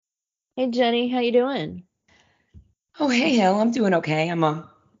Hey Jenny, how you doing? Oh, hey, Hill, I'm doing okay. I'm a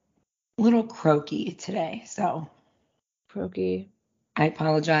little croaky today, so Croaky. I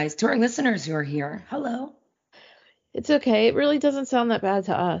apologize to our listeners who are here. Hello. It's okay. It really doesn't sound that bad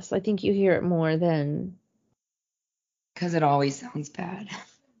to us. I think you hear it more than Because it always sounds bad.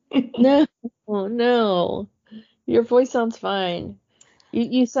 no, no. Your voice sounds fine. You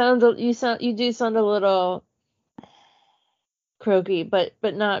do sound a little croaky, but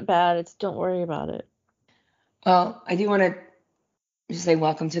not bad. It's don't worry about it. Well, I do want to just say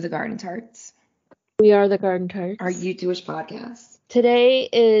welcome to the Garden Tarts, We are the Garden our Tarts. You Jewish podcast. Today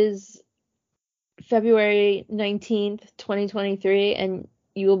is February 19th, 2023, and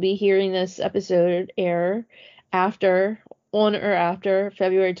you will be hearing this episode air after on or after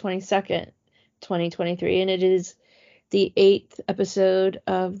February 22nd, 2023, and it is the eighth episode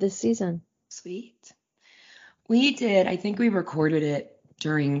of this season. Sweet. I think we recorded it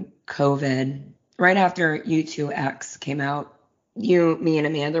during COVID, right after U2X came out. Me, and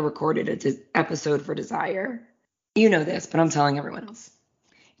Amanda recorded an episode for Desire. You know this, but I'm telling everyone else.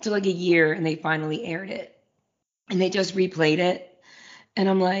 It took like a year and they finally aired it. And they just replayed it. And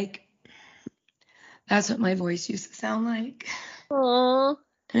I'm like, that's what my voice used to sound like. Aw,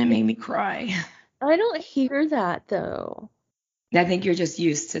 And it made me cry. I don't hear that though. I think you're just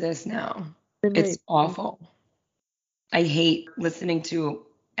used to this now. It It's might be. awful. I hate listening to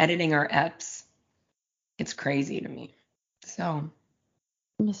editing our EPs. It's crazy to me. So, I'm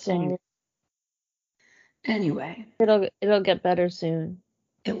anyway, sorry. anyway, It'll get better soon.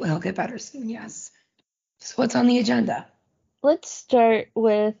 it will get better soon, yes. So, what's on the agenda? Let's start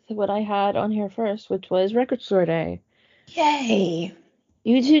with what I had on here first, which was Record Store Day. Yay.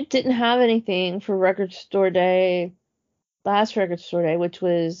 YouTube didn't have anything for Record Store Day, last Record Store Day, which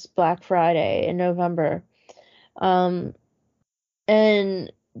was Black Friday in November. Um,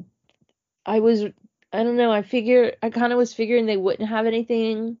 and I was, I don't know, I kind of was figuring they wouldn't have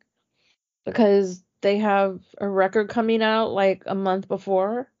anything because they have a record coming out like a month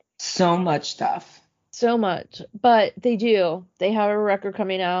before. So much stuff. So much, but they do. They have a record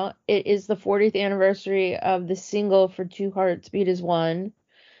coming out. It is the 40th anniversary of the single for Two Hearts Beat as One,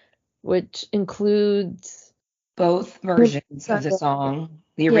 which includes Both versions of the Sunday. song,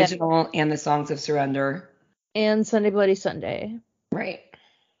 the Yeah, original and the Songs of Surrender. and Sunday Bloody Sunday. Right.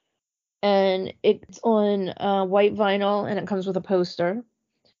 And it's on white vinyl and it comes with a poster.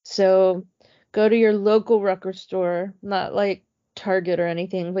 So go to your local record store, not like Target or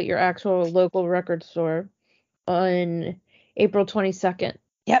anything, but your actual local record store on April 22nd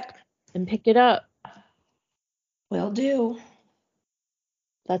Yep. and pick it up. Will do.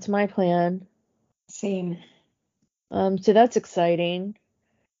 That's my plan. Same. So that's exciting.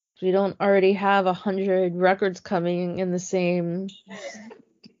 We don't already have 100 records coming in the same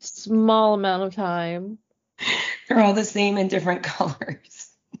small amount of time. They're all the same in different colors.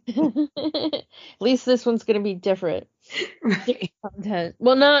 At least this one's going to be different. Different Right. content.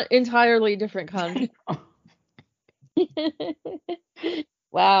 Well, not entirely different content.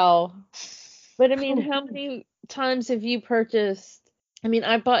 Wow. But I mean, how many times have you purchased? I mean,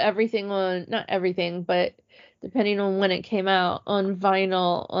 I bought everything on, not everything, but depending on when it came out, on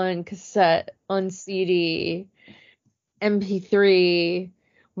vinyl, on cassette, on CD, MP3,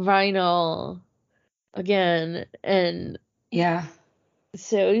 vinyl again. And Yeah.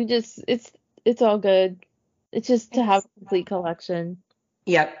 so you just, it's all good. It's just to have a complete collection.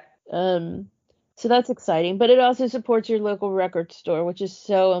 Yep. Um, so that's exciting, but it also supports your local record store, which is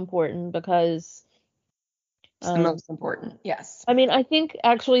so important because, It's the um, most important. Yes. I mean, I think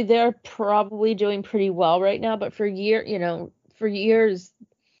actually they're probably doing pretty well right now, but for years,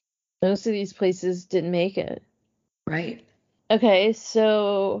 most of these places didn't make it. Right. Okay,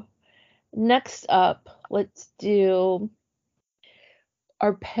 so next up, let's do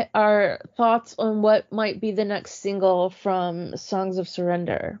our thoughts on what might be the next single from Songs of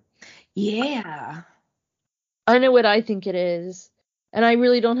Surrender. Yeah. I know what I think it is, and I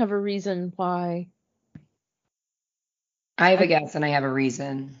really don't have a reason why. I have I a guess and I have a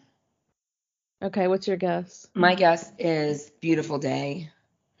reason. Okay, what's your guess? My guess is Beautiful Day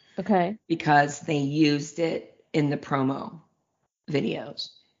Okay. because they used it in the promo videos.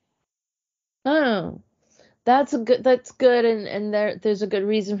 Oh, that's good and there's a good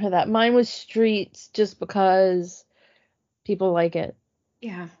reason for that. Mine was Streets just because people like it.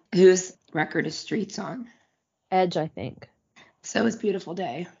 Yeah. Whose record is Streets on? Edge, I think. So is Beautiful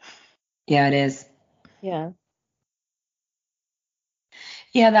Day. Yeah, it is. Yeah.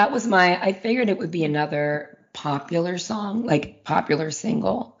 Yeah, I figured it would be another popular song, like popular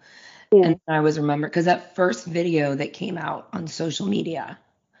single. Yeah. And I was remember because that first video that came out on social media,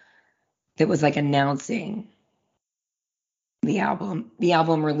 that was like announcing the album. The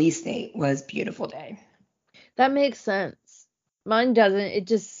album release date was Beautiful Day. That makes sense. Mine doesn't. It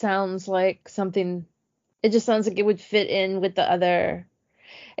just sounds like something. It just sounds like it would fit in with the other.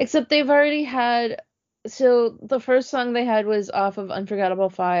 Except they've already had. So the first song they had was off of Unforgettable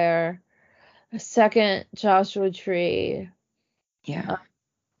Fire. Second, Joshua Tree. Yeah.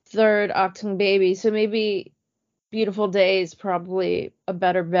 Third, Octung Baby. So maybe Beautiful Day is probably a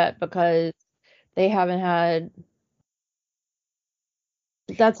better bet because they haven't had.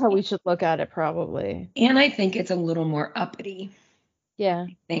 That's how we should look at it, probably. And I think it's a little more uppity. Yeah.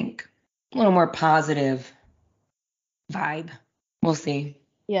 I think a little more positive vibe. We'll see.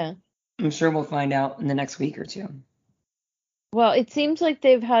 Yeah. I'm sure we'll find out in the next week or two. Well, it seems like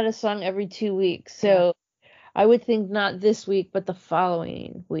they've had a song every 2 weeks, so I would think not this week, but the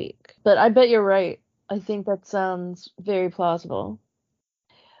following week. But I bet you're right. I think that sounds very plausible.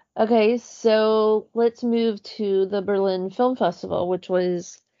 Okay, so let's move to the Berlin Film Festival, which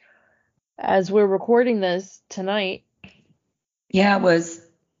was, as we're recording this tonight. Yeah, it was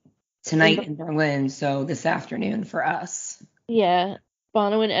tonight in in Berlin, so this afternoon for us. Yeah,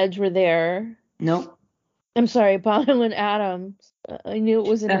 Bono and Edge were there. Nope. I'm sorry, Bono and Adams. I knew it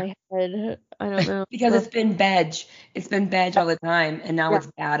was in my head. I don't know. Because it's been Bedge. It's been Bedge all the time, and now Yeah. it's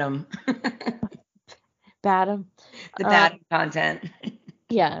Badam. Badam. The Badam content.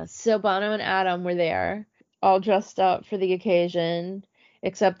 Yeah, so Bono and Adam were there, all dressed up for the occasion,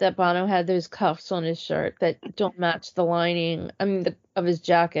 except that Bono had those cuffs on his shirt that don't match the lining, of his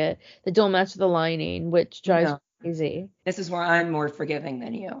jacket, that don't match the lining, which drives me crazy. This is where I'm more forgiving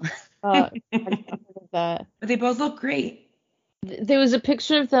than you. I didn't think of that. But they both look great. There was a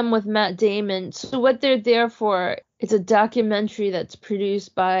picture of them with Matt Damon. So what they're there for, it's a documentary that's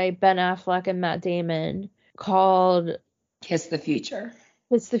produced by Ben Affleck and Matt Damon called Kiss the Future.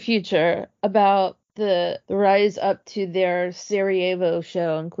 It's the future, about the rise up to their Sarajevo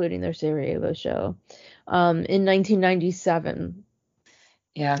show, including their Sarajevo show, in 1997.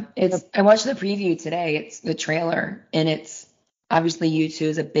 Yeah, I watched the preview today. It's the trailer, and it's obviously U2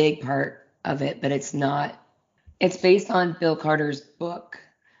 is a big part of it, but it's not. It's based on Bill Carter's book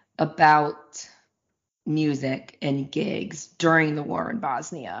about music and gigs during the war in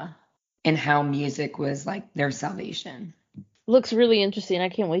Bosnia and how music was like their salvation. Looks really interesting. I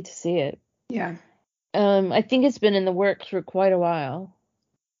can't wait to see it. Yeah. I think it's been in the works for quite a while.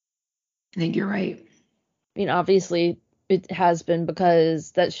 I think you're right. I mean, obviously it has been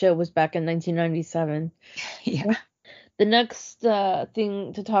because that show was back in 1997. Yeah. The next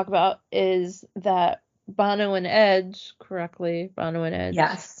thing to talk about is that Bono and Edge, correctly, Bono and Edge.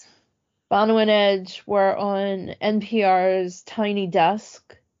 Yes. Bono and Edge were on NPR's Tiny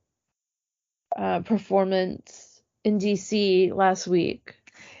Desk performance in DC last week.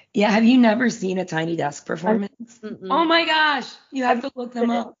 Yeah, have you never seen a Tiny Desk performance? Oh my gosh, you have to look them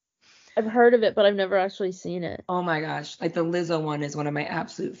up. I've heard of it, but I've never actually seen it. Oh my gosh, like the Lizzo one is one of my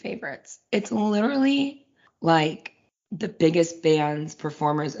absolute favorites. It's literally like the biggest bands,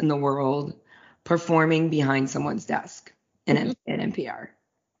 performers in the world performing behind someone's desk in NPR.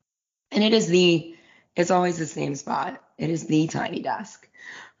 And it's always the same spot. It is the Tiny Desk.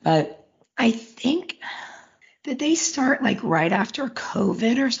 But I think that they start like right after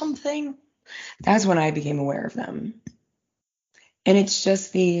COVID or something. That's when I became aware of them. And it's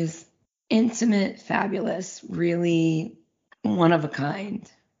just these intimate, fabulous, really one of a kind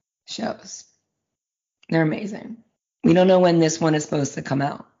shows. They're amazing. We don't know when this one is supposed to come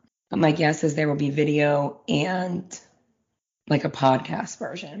out, but my guess is there will be video and like a podcast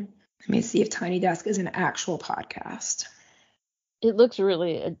version. Let me see if Tiny Desk is an actual podcast. It looks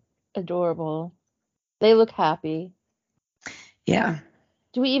really adorable. They look happy. Yeah.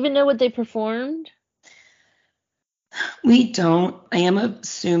 Do we even know what they performed? We don't. I am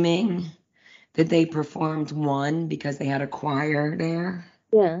assuming that they performed one because they had a choir there.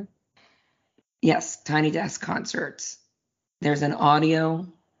 Yeah. Yes, Tiny Desk concerts. There's an audio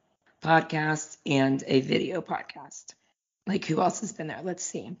podcast and a video podcast. Like, who else has been there? Let's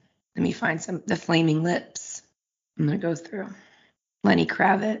see. Let me find the Flaming Lips. I'm going to go through. Lenny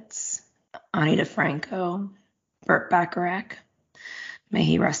Kravitz, Ani DeFranco, Burt Bacharach, may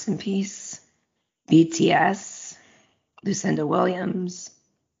he rest in peace, BTS, Lucinda Williams,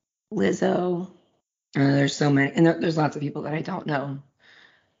 Lizzo. There's so many. And there's lots of people that I don't know.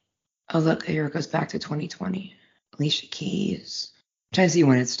 Oh, look, here it goes back to 2020. Alicia Keys. I'm trying to see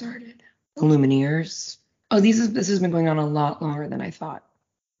when it started. The Lumineers. Oh, this has been going on a lot longer than I thought.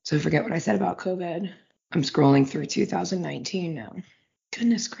 So forget what I said about COVID. I'm scrolling through 2019 now.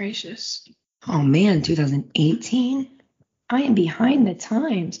 Goodness gracious. Oh man, 2018. I am behind the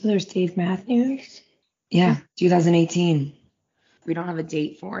times. So there's Dave Matthews. Yeah, 2018. We don't have a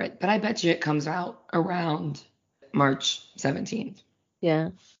date for it, but I bet you it comes out around March 17th Yeah.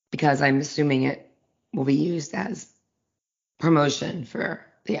 because I'm assuming it will be used as promotion for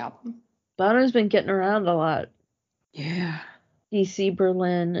the album. Bono's been getting around a lot. Yeah. DC,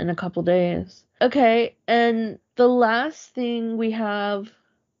 Berlin in a couple days. Okay, and the last thing we have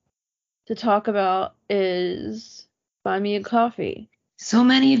to talk about is buy me a coffee. So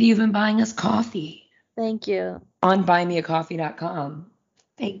many of you have been buying us coffee Thank you. on buymeacoffee.com.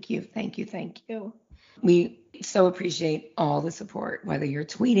 Thank you, thank you, thank you. We so appreciate all the support, whether you're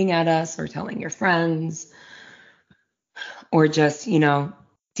tweeting at us or telling your friends or just,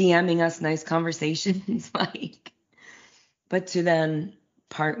 DMing us nice conversations like. But to then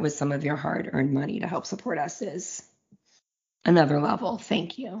part with some of your hard-earned money to help support us is another level.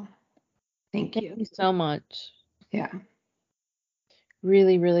 Thank you. Thank Thank you. you so much. Yeah.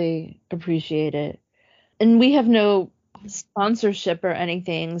 Really, really appreciate it. And we have no sponsorship or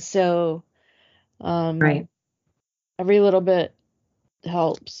anything, so Right. every little bit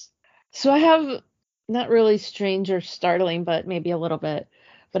helps. So I have not really strange or startling, but maybe a little bit,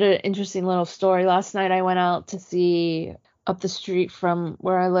 but an interesting little story. Last night I went out to see up the street from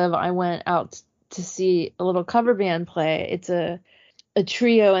where I live. I went out to see a little cover band play. It's a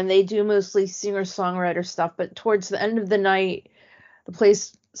trio and they do mostly singer-songwriter stuff, but towards the end of the night the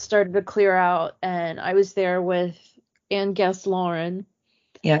place started to clear out and I was there with and guest Lauren.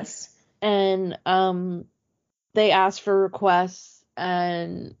 Yes. And they asked for requests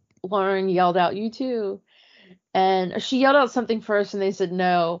and Lauren yelled out you too. And she yelled out something first and they said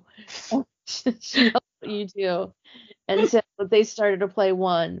no. She yelled out you too. And so they started to play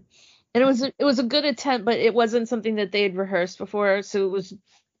one. And it was a good attempt, but it wasn't something that they had rehearsed before. So it was,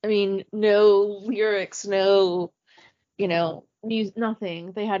 I mean, no lyrics, no, music,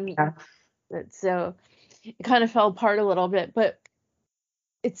 nothing. They hadn't. Yeah. So it kind of fell apart a little bit, but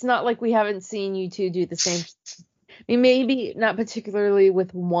it's not like we haven't seen you two do the same. I mean, maybe not particularly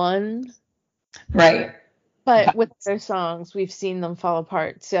with one, Right. but with their songs, we've seen them fall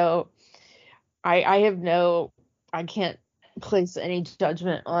apart. So I have I can't place any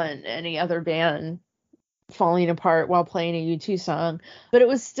judgment on any other band falling apart while playing a U2 song, but it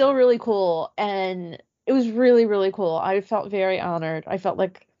was still really cool. And it was really, really cool. I felt very honored. I felt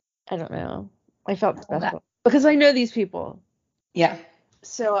like, I don't know, I felt special because I know these people. Yeah.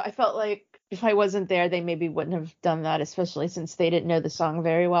 So I felt like if I wasn't there, they maybe wouldn't have done that, especially since they didn't know the song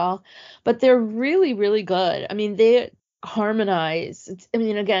very well. But they're really, really good. I mean, they harmonize.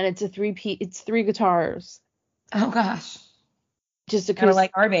 Again, it's it's three guitars. Oh gosh. Just Kind of acoustic.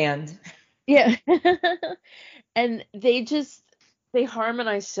 like our band. Yeah. And they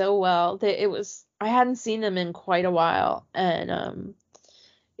harmonize so well. I hadn't seen them in quite a while, and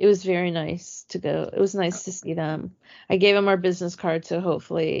it was very nice to go. It was nice to see them. I gave them our business card, so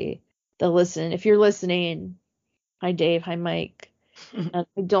hopefully they'll listen. If you're listening, hi Dave, hi Mike. And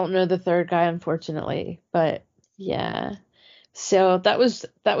I don't know the third guy, unfortunately, but yeah. So that was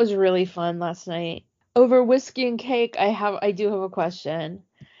really fun last night. Over whiskey and cake, I do have a question.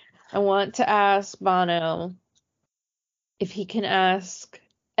 I want to ask Bono if he can ask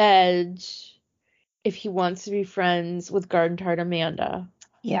Edge if he wants to be friends with Garden Tart Amanda.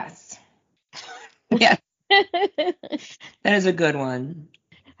 Yes. Yeah. That is a good one.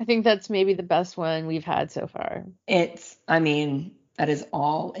 I think that's maybe the best one we've had so far. That is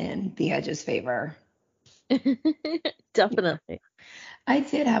all in the Edge's favor. Definitely. I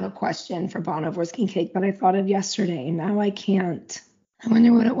did have a question for Bono of Whiskey and Cake that I thought of yesterday. Now I can't. I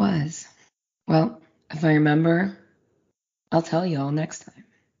wonder what it was. Well, if I remember, I'll tell you all next time.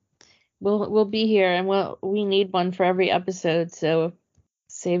 We'll be here, and we need one for every episode, so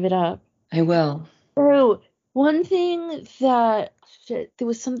save it up. I will. Oh, one thing there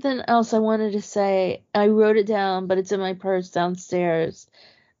was something else I wanted to say. I wrote it down, but it's in my purse downstairs,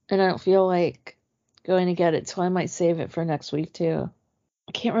 and I don't feel like going to get it, so I might save it for next week too.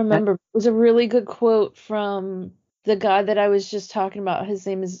 I can't remember. It was a really good quote from the guy that I was just talking about. His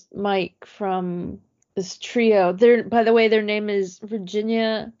name is Mike from this trio. By the way, their name is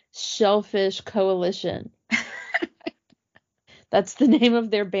Virginia Shellfish Coalition. That's the name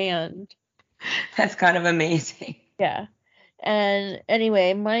of their band. That's kind of amazing. Yeah. And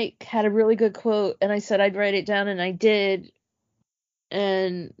anyway, Mike had a really good quote, and I said I'd write it down, and I did.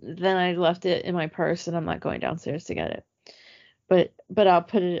 And then I left it in my purse, and I'm not going downstairs to get it. But I'll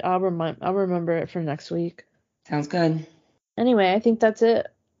put it. I'll remember it for next week. Sounds good. Anyway, I think that's it.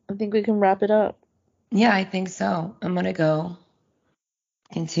 I think we can wrap it up. Yeah, I think so. I'm gonna go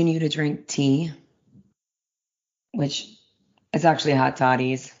continue to drink tea, which It's actually hot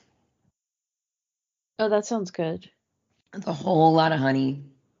toddies. Oh, that sounds good. With a whole lot of honey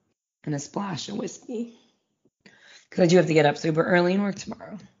and a splash of whiskey. Because I do have to get up super early and work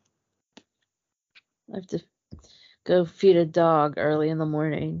tomorrow. I have to go feed a dog early in the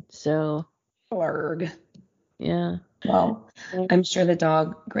morning, so Blurg. yeah. Well, Yeah. I'm sure the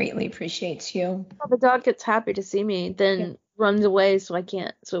dog greatly appreciates you. Well, the dog gets happy to see me, then runs away so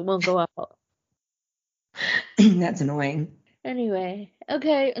it won't go out. That's annoying. Anyway,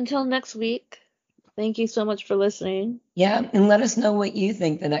 okay, until next week. Thank you so much for listening. Yeah, and let us know what you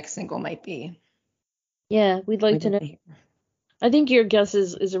think the next single might be. Yeah, we'd like We'd to love know. to hear. I think your guess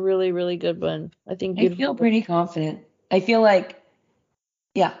is a really, really good one. I think I feel beautiful. pretty confident. I feel like,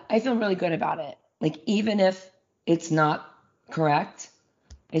 yeah, I feel really good about it. Like, even if it's not correct,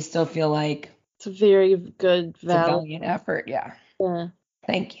 I still feel like It's a very good, it's a valid. valiant effort. Yeah. Yeah,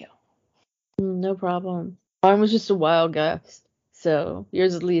 Thank you. no problem. Mine was just a wild guess, so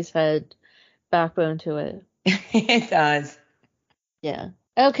yours at least had backbone to it. It does. Yeah.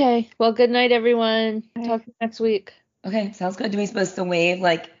 Okay. Well, good night, everyone. Okay. Talk to you next week. Okay, sounds good. Do we supposed to wave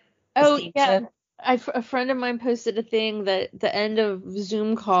like a Oh, yeah. steamship? A friend of mine posted a thing that the end of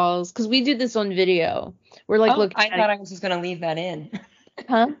Zoom calls, because we do this on video. We're like Oh, looking I at it. thought I was just gonna leave that in.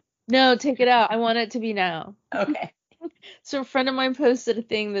 Huh? No, take it out. I want it to be now. Okay. So a friend of mine posted a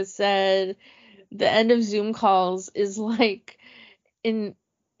thing that said the end of Zoom calls is like in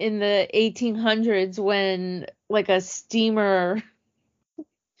the 1800s when like a steamer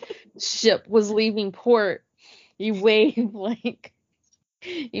ship was leaving port. You wave like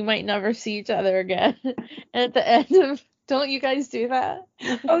you might never see each other again. And at the end of, don't you guys do that?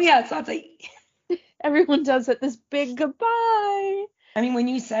 Oh yeah, so it's like, Everyone does it. This big goodbye. I mean, when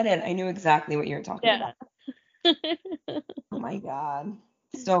you said it, I knew exactly what you were talking Yeah. about. Oh my God.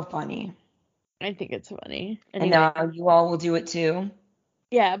 So funny. I think it's funny. And Anyway. now you all will do it too.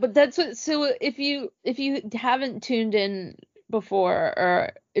 Yeah, but that's what, so if you haven't tuned in before,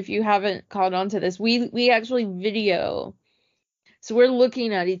 or if you haven't caught on to this, we actually video. So we're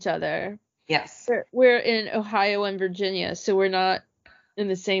looking at each other. Yes. We're in Ohio and Virginia, so we're not in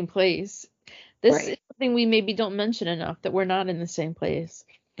the same place. This is Right. something we maybe don't mention enough, that we're not in the same place.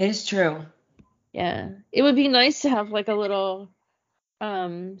 It is true. Yeah. It would be nice to have like a little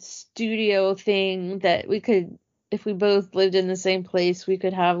studio thing that we could, if we both lived in the same place, we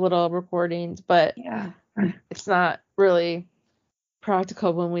could have little recordings, but Yeah. it's not really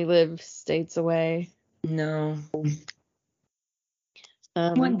practical when we live states away. No.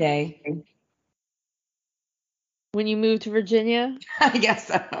 One Um, day. when you move to Virginia, I guess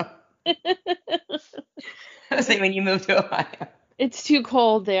so. I was saying when you moved to Ohio. it's too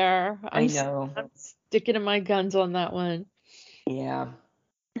cold there. I know. I'm sticking to my guns on that one. Yeah.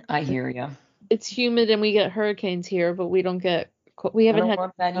 I hear you. It's humid and we get hurricanes here, but we don't get, we I haven't don't had,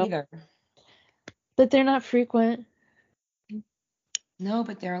 want that either. but they're not frequent. No,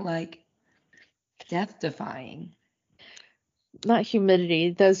 but they're like death defying. Not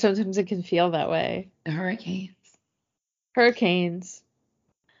humidity, though sometimes it can feel that way. The hurricanes. Hurricanes,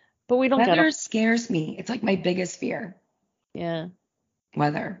 but we don't get them. Weather scares me. It's like my biggest fear. Yeah,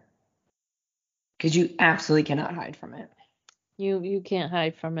 Weather. Because you absolutely cannot hide from it. you can't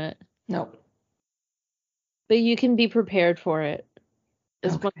hide from it, Nope. but you can be prepared for it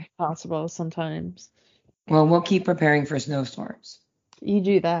as much as Okay. possible sometimes. Well, we'll keep preparing for snowstorms. You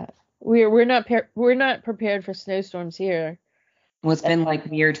do that. We're not prepared for snowstorms here. Well, it's been like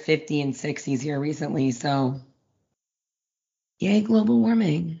weird 50 and 60s here recently, so yay, global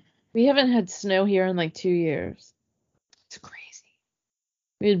warming. We haven't had snow here in like 2 years. It's crazy.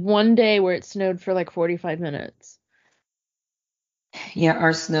 We had one day where it snowed for like 45 minutes. Yeah,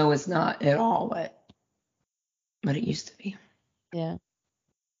 our snow is not at all what it used to be. Yeah,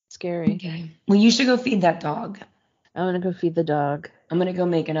 scary. Okay. Well, you should go feed that dog. I'm gonna go feed the dog. I'm gonna go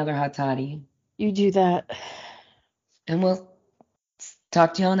make another hot toddy. You do that. And we'll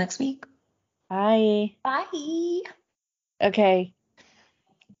talk to y'all next week. Bye. Bye. Okay.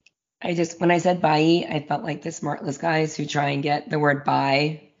 When I said bye, I felt like the smartless guys who try and get the word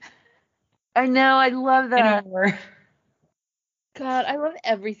bye. I know, I love that. Over. God, I love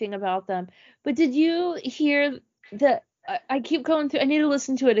everything about them. But did you hear that? I keep going through, I need to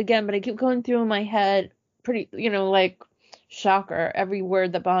listen to it again, but I keep going through in my head, pretty, like, shocker, every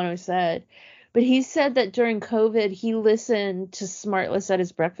word that Bono said. But he said that during COVID, he listened to Smartless at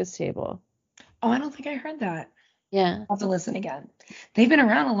his breakfast table. Oh, I don't think I heard that. Yeah, I'll have to listen again. They've been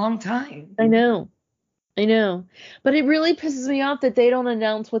around a long time. I know. I know. But it really pisses me off that they don't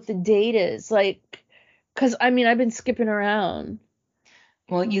announce what the date is. Like, because, I mean, I've been skipping around.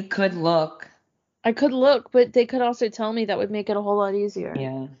 Well, you could look I could look, but they could also tell me, that would make it a whole lot easier.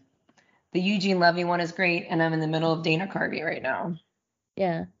 Yeah. The Eugene Levy one is great, and I'm in the middle of Dana Carvey right now.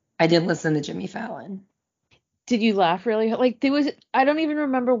 Yeah. I did listen to Jimmy Fallon. Did you laugh really hard? Like there was, I don't even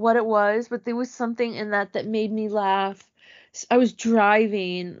remember what it was, but there was something in that that made me laugh. I was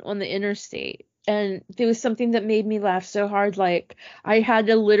driving on the interstate and there was something that made me laugh so hard, like I had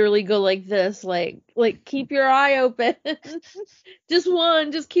to literally go like this, like keep your eye open.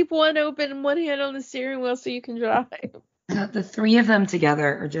 Just keep one open and one hand on the steering wheel so you can drive. The three of them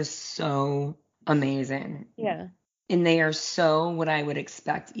together are just so amazing. Yeah. And they are so what I would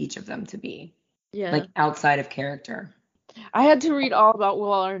expect each of them to be, Yeah. like outside of character. I had to read all about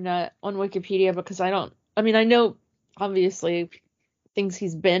Will Arnett on Wikipedia because I mean, I know obviously things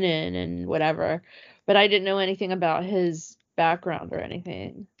he's been in and whatever, but I didn't know anything about his background or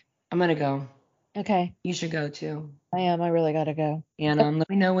anything. I'm gonna go. Okay, You should go too. I am. I really gotta go. And let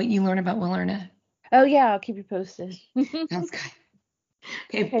me know what you learn about Will Arnett. Oh yeah, I'll keep you posted. Sounds good.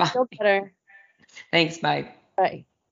 Okay, Okay, bye. feel better. Thanks, bye. Bye.